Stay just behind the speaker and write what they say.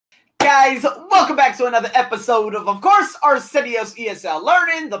guys, welcome back to another episode of course, Arsenio's ESL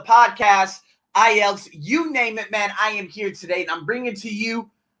Learning, the podcast, IELTS, you name it, man. I am here today, and I'm bringing to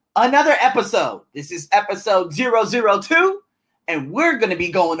you another episode. This is episode 002, and we're going to be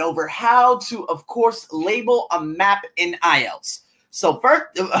going over how to, of course, label a map in IELTS. So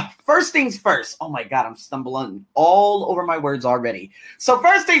first things first. Oh, my God, I'm stumbling all over my words already. So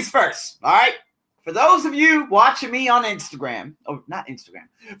first things first, all right? For those of you watching me on Instagram,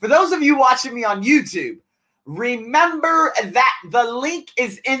 for those of you watching me on YouTube, remember that the link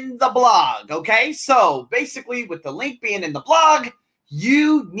is in the blog, okay? So basically with the link being in the blog,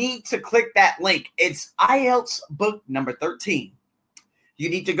 you need to click that link. It's IELTS book number 13. You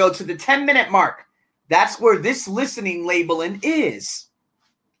need to go to the 10-minute mark. That's where this listening labeling is.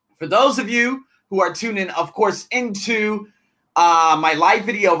 For those of you who are tuning, of course, into my live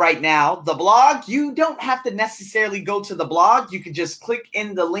video right now, the blog, you don't have to necessarily go to the blog. You can just click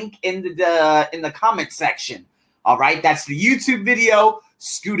in the link in the comment section. All right, that's the YouTube video.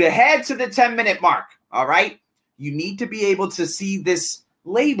 Scoot ahead to the 10-minute mark. All right, you need to be able to see this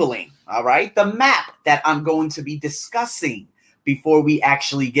labeling. All right, the map that I'm going to be discussing before we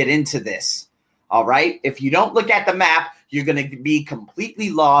actually get into this. All right, if you don't look at the map, you're going to be completely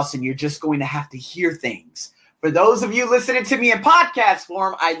lost, and you're just going to have to hear things. For those of you listening to me in podcast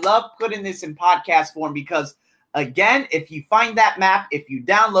form, I love putting this in podcast form because, again, if you find that map, if you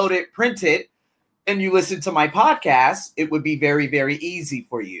download it, print it, and you listen to my podcast, it would be very, very easy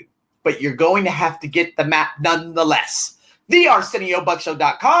for you. But you're going to have to get the map nonetheless. The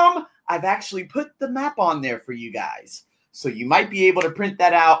ArsenioBuck.com, I've actually put the map on there for you guys. So you might be able to print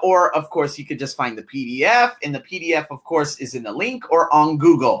that out, or, of course, you could just find the PDF, and the PDF, of course, is in the link or on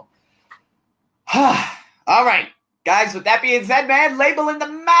Google. All right, guys, with that being said, man, labeling the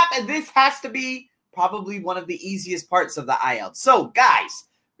map, and this has to be probably one of the easiest parts of the IELTS. So, guys,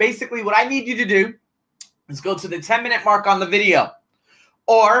 basically what I need you to do is go to the 10-minute mark on the video,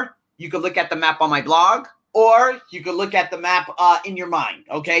 or you could look at the map on my blog, or you could look at the map in your mind,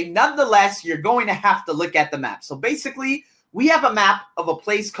 okay? Nonetheless, you're going to have to look at the map. So, basically, we have a map of a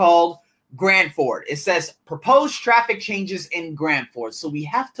place called Grandford. It says proposed traffic changes in Grandford. So, we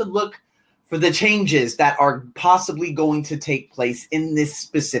have to look for the changes that are possibly going to take place in this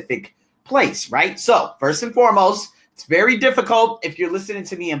specific place, right? So first and foremost, it's very difficult if you're listening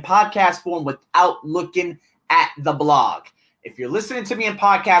to me in podcast form without looking at the blog. If you're listening to me in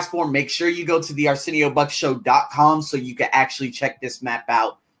podcast form, make sure you go to the ArsenioBuckShow.com so you can actually check this map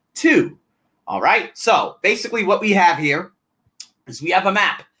out too. All right. So basically what we have here is we have a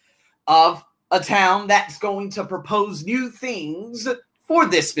map of a town that's going to propose new things for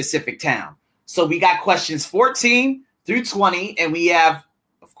this specific town. So we got questions 14 through 20, and we have,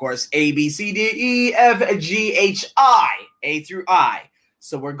 of course, A, B, C, D, E, F, G, H, I, A through I.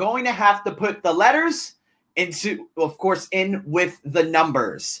 So we're going to have to put the letters into, of course, in with the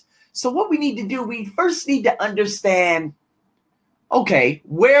numbers. So what we need to do, we first need to understand, okay,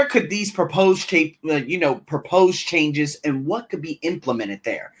 where could these proposed changes and what could be implemented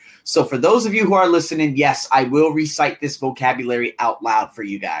there? So for those of you who are listening, yes, I will recite this vocabulary out loud for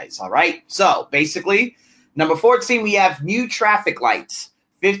you guys, all right? So basically, number 14, we have new traffic lights.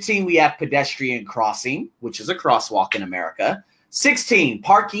 15, we have pedestrian crossing, which is a crosswalk in America. 16,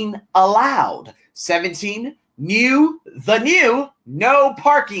 parking allowed. 17, the new no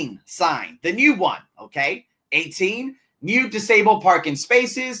parking sign, the new one, okay? 18, new disabled parking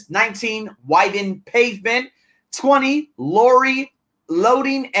spaces. 19, widened pavement. 20, lorry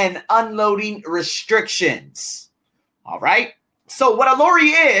loading and unloading restrictions. All right. So what a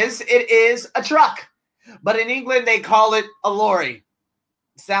lorry is, it is a truck. But in England, they call it a lorry.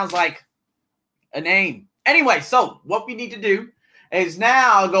 Sounds like a name. Anyway, so what we need to do is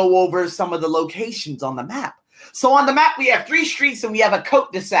now go over some of the locations on the map. So on the map, we have 3 streets and we have a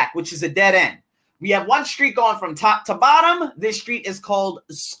cul-de-sac, which is a dead end. We have 1 street going from top to bottom. This street is called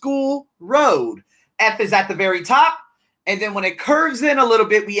School Road. F is at the very top. And then when it curves in a little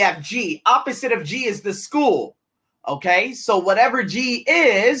bit, we have G. Opposite of G is the school. Okay, so whatever G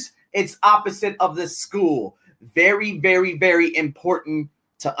is, it's opposite of the school. Very, very, very important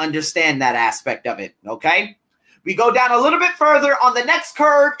to understand that aspect of it. Okay, we go down a little bit further. On the next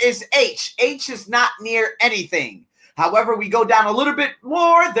curve is H. H is not near anything. However, we go down a little bit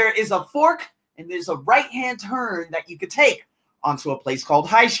more. There is a fork and there's a right-hand turn that you could take onto a place called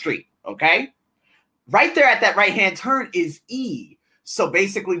High Street. Okay. Right there at that right-hand turn is E. So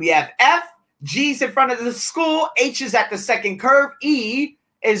basically we have F, G's in front of the school, H is at the second curve, E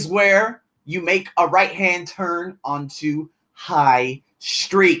is where you make a right-hand turn onto High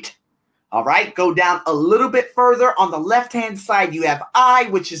Street. All right, go down a little bit further. On the left-hand side, you have I,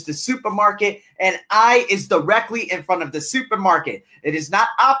 which is the supermarket, and I is directly in front of the supermarket. It is not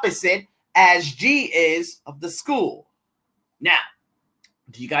opposite as G is of the school. Now,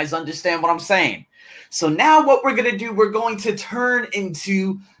 do you guys understand what I'm saying? So now what we're going to do, we're going to turn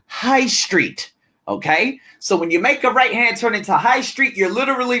into High Street, okay? So when you make a right-hand turn into High Street, you're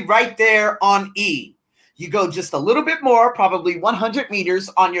literally right there on E. You go just a little bit more, probably 100 meters.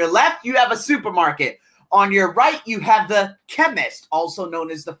 On your left, you have a supermarket. On your right, you have the chemist, also known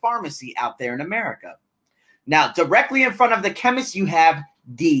as the pharmacy out there in America. Now, directly in front of the chemist, you have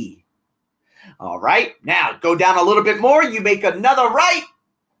D. All right. Now, go down a little bit more. You make another right.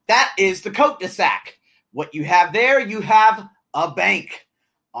 That is the cul-de-sac. What you have there, you have a bank.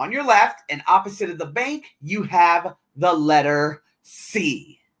 On your left and opposite of the bank, you have the letter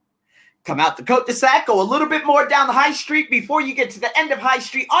C. Come out the cul-de-sac, go a little bit more down the High Street. Before you get to the end of High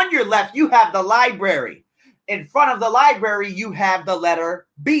Street, on your left, you have the library. In front of the library, you have the letter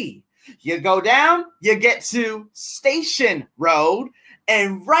B. You go down, you get to Station Road,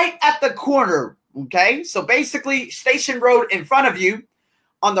 and right at the corner, okay? So basically, Station Road in front of you.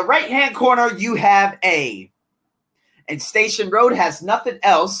 On the right-hand corner, you have A. And Station Road has nothing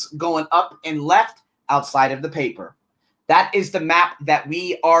else going up and left outside of the paper. That is the map that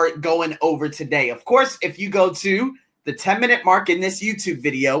we are going over today. Of course, if you go to the 10-minute mark in this YouTube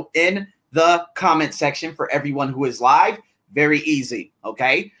video in the comment section for everyone who is live, very easy,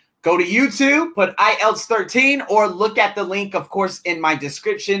 okay? Go to YouTube, put IELTS 13, or look at the link, of course, in my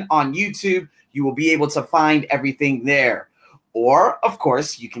description on YouTube. You will be able to find everything there. Or, of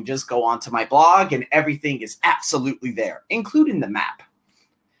course, you can just go onto my blog and everything is absolutely there, including the map.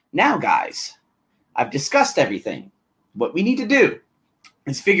 Now, guys, I've discussed everything. What we need to do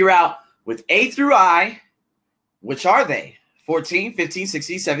is figure out with A through I, which are they? 14, 15,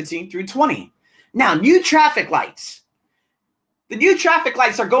 16, 17 through 20. Now, new traffic lights. The new traffic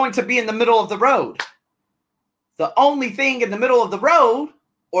lights are going to be in the middle of the road. The only thing in the middle of the road,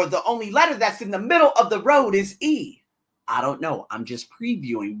 or the only letter that's in the middle of the road, is E. I don't know. I'm just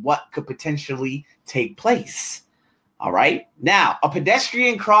previewing what could potentially take place. All right. Now, a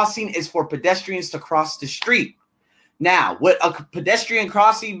pedestrian crossing is for pedestrians to cross the street. Now, would a pedestrian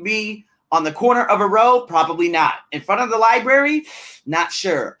crossing be on the corner of a road? Probably not. In front of the library? Not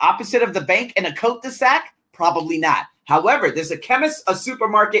sure. Opposite of the bank and a cul-de-sac? Probably not. However, there's a chemist, a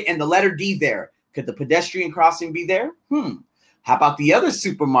supermarket, and the letter D there. Could the pedestrian crossing be there? How about the other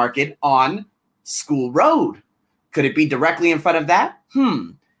supermarket on School Road? Could it be directly in front of that?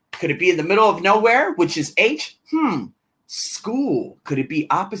 Could it be in the middle of nowhere, which is H? School. Could it be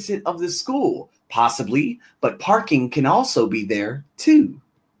opposite of the school? Possibly, but parking can also be there too.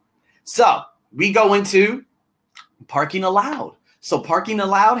 So we go into parking allowed. So parking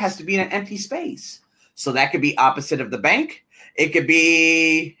allowed has to be in an empty space. So that could be opposite of the bank. It could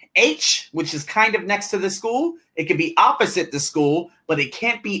be H, which is kind of next to the school. It could be opposite the school, but it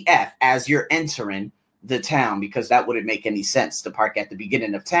can't be F as you're entering the town, because that wouldn't make any sense to park at the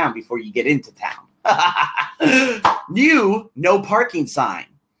beginning of town before you get into town. New no parking sign.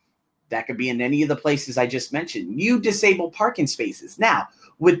 That could be in any of the places I just mentioned. New disabled parking spaces. Now,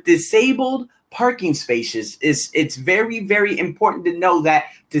 with disabled parking spaces, it's very, very important to know that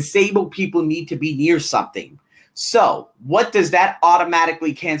disabled people need to be near something. So what does that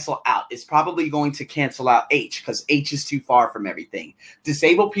automatically cancel out? It's probably going to cancel out H, because H is too far from everything.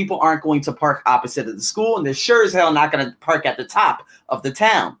 Disabled people aren't going to park opposite of the school, and they're sure as hell not going to park at the top of the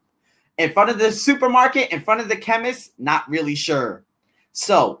town. In front of the supermarket, in front of the chemist, not really sure.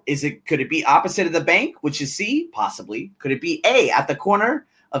 So could it be opposite of the bank, which is C? Possibly. Could it be A at the corner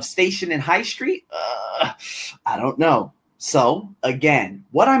of Station and High Street? I don't know. So again,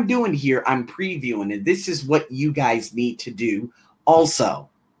 what I'm doing here, I'm previewing, and this is what you guys need to do also.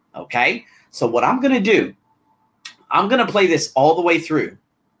 Okay. So what I'm going to do, I'm going to play this all the way through.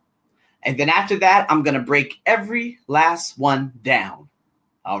 And then after that, I'm going to break every last one down.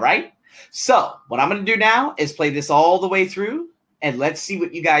 All right. So what I'm going to do now is play this all the way through. And let's see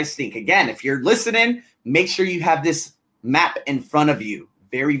what you guys think. Again, if you're listening, make sure you have this map in front of you.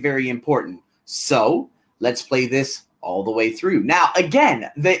 Very, very important. So let's play this all the way through. Now, again,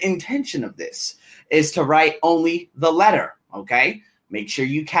 the intention of this is to write only the letter, okay? Make sure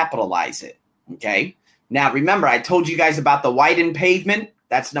you capitalize it, okay? Now, remember, I told you guys about the widened pavement.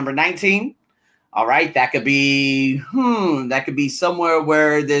 That's number 19. All right, that could be, somewhere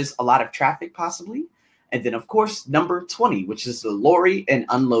where there's a lot of traffic possibly. And then, of course, number 20, which is the lorry and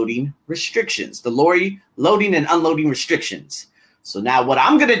unloading restrictions. The lorry loading and unloading restrictions. So now what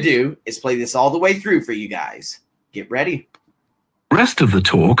I'm going to do is play this all the way through for you guys. Get ready. Rest of the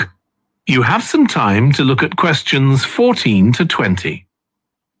talk You have some time to look at questions 14 to 20.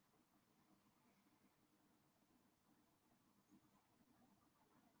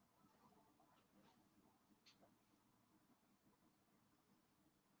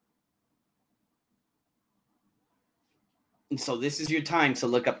 And so this is your time to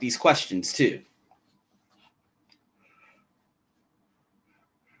look up these questions too.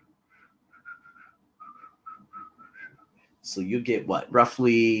 So you get what,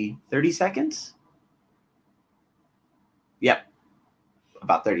 roughly 30 seconds? Yep,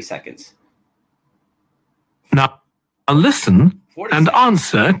 about 30 seconds. Now listen and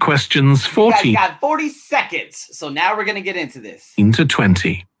answer questions 14. You guys got 40 seconds. So now we're going to get into this. Into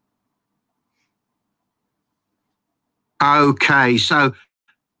 20. Okay, so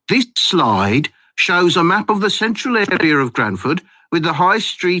this slide shows a map of the central area of Granford with the High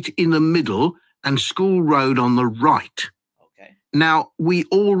Street in the middle and School Road on the right. Okay. Now, we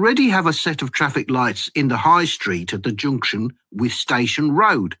already have a set of traffic lights in the High Street at the junction with Station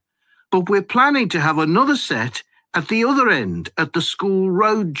Road, but we're planning to have another set at the other end at the School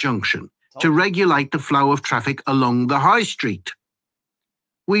Road junction to regulate the flow of traffic along the High Street.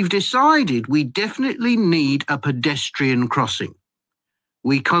 We've decided we definitely need a pedestrian crossing.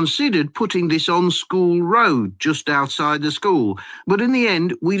 We considered putting this on School Road just outside the school, but in the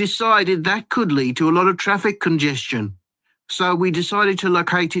end we decided that could lead to a lot of traffic congestion. So we decided to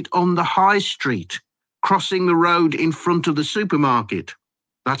locate it on the High Street, crossing the road in front of the supermarket.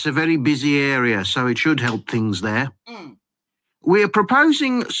 That's a very busy area, so it should help things there. We're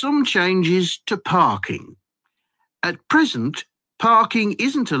proposing some changes to parking. At present, parking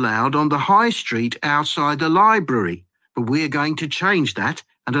isn't allowed on the High Street outside the library, but we're going to change that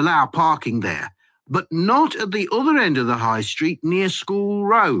and allow parking there, but not at the other end of the High Street near School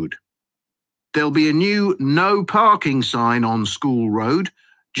Road. There'll be a new no parking sign on School Road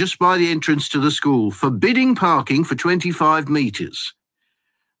just by the entrance to the school, forbidding parking for 25 metres.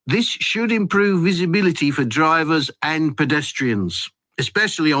 This should improve visibility for drivers and pedestrians,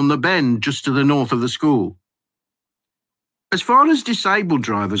 especially on the bend just to the north of the school. As far as disabled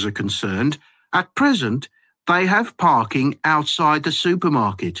drivers are concerned, at present, they have parking outside the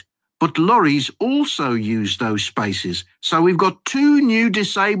supermarket, but lorries also use those spaces, so we've got 2 new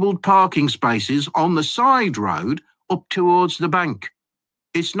disabled parking spaces on the side road up towards the bank.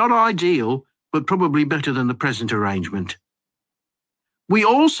 It's not ideal, but probably better than the present arrangement. We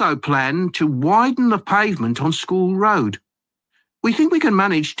also plan to widen the pavement on School Road. We think we can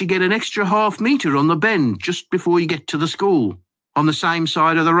manage to get an extra ½ metre on the bend just before you get to the school, on the same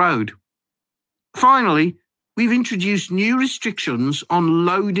side of the road. Finally, we've introduced new restrictions on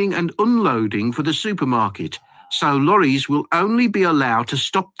loading and unloading for the supermarket, so lorries will only be allowed to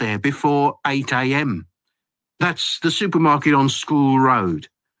stop there before 8 a.m. That's the supermarket on School Road.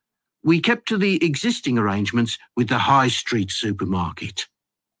 We kept to the existing arrangements with the High Street supermarket.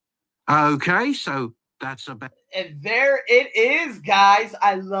 Okay, so that's about... And there it is, guys.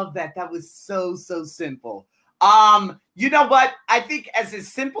 I love that. That was so simple. You know what? I think as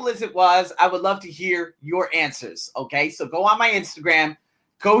simple as it was, I would love to hear your answers. Okay, so go on my Instagram,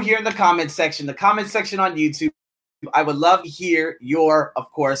 go here in the comment section on YouTube. I would love to hear your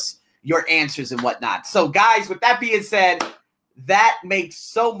answers and whatnot. So guys, with that being said, that makes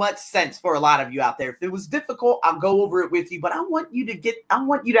so much sense for a lot of you out there. If it was difficult, I'll go over it with you, but I want you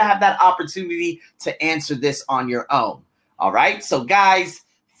to have that opportunity to answer this on your own. All right. So guys,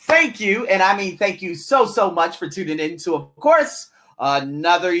 thank you. And I mean, thank you so much for tuning in to, of course,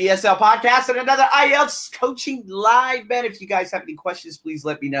 another ESL podcast and another IELTS coaching live, man. If you guys have any questions, please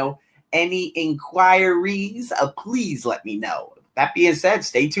let me know. Any inquiries, please let me know. That being said,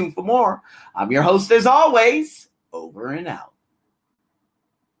 stay tuned for more. I'm your host as always, over and out.